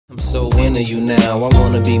I'm so into you now, I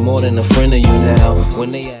wanna be more than a friend of you now.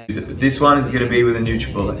 When they ask, this one is going to be with a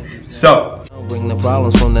Nutribullet. So, I'll bring the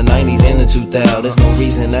problems from the 90s into 2000. There's no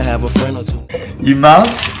reason to have a friend or two. you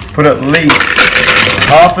must put at least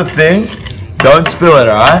half a thing. Don't spill it,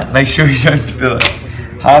 alright? Make sure you don't spill it.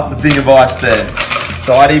 Half a thing of ice there.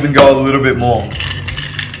 So I'd even go a little bit more.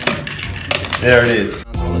 There it is.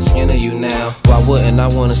 On the skin of you now, why wouldn't I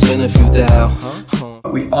wanna spend a few thou?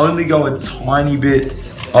 We only go a tiny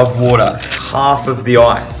bit of water, half of the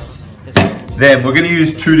ice. Then we're going to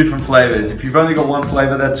use two different flavors. If you've only got one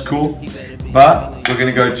flavor, that's cool. But we're going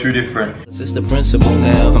to go two different. This is the principle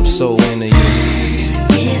now, I'm so into you.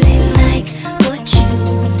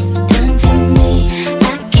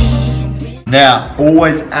 Now,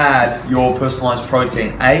 always add your personalized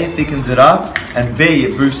protein. A, it thickens it up, and B,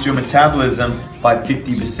 it boosts your metabolism by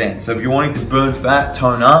 50%. So if you're wanting to burn fat,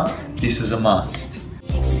 tone up, this is a must.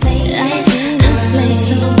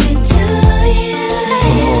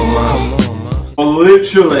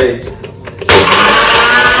 Literally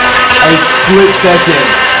a split second.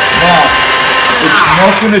 Now, it's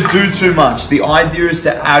not going to do too much. The idea is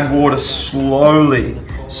to add water slowly.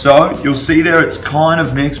 So you'll see there it's kind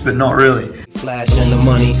of mixed, but not really. Flashing the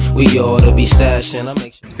money, we ought to be stashing. I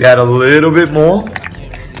make sure We add a little bit more,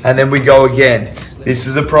 and then we go again. This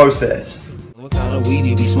is a process. what kind of weed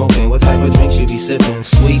you be smoking, what type of drinks you be sipping.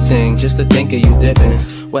 Sweet thing, just to think of you dipping.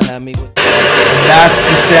 What had me with That's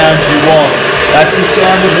the sound you want. That's the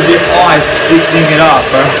sound of the ice thickening it up,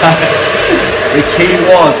 alright? The key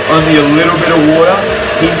was only a little bit of water,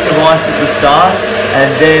 heaps of ice at the start,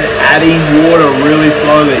 and then adding water really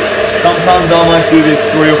slowly. Sometimes I might do this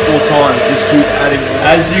 3 or 4 times, just keep adding.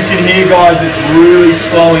 As you can hear, guys, it's really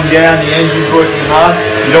slowing down, the engine's working hard.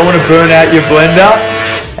 You don't want to burn out your blender.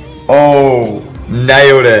 Oh,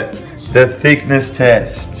 nailed it. The thickness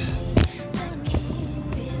test.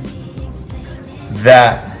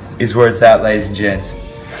 That is where it's at, ladies and gents.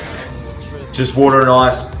 Just water and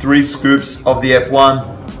ice, 3 scoops of the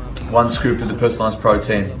F1, 1 scoop of the personalized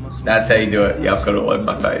protein. That's how you do it. Yeah, I've got it all over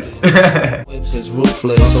my face. whips is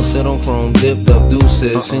ruthless, so sit on chrome, dipped up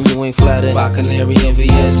deuces. And you ain't flattered by Canary and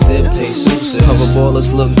VS, dip, taste souses. Cover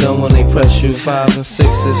ballers look dumb when they press you, 5s and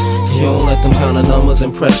 6s. You don't let them count the numbers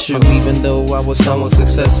impress you. Even though I was somewhat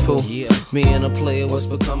successful, me and a player was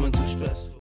becoming too stressful.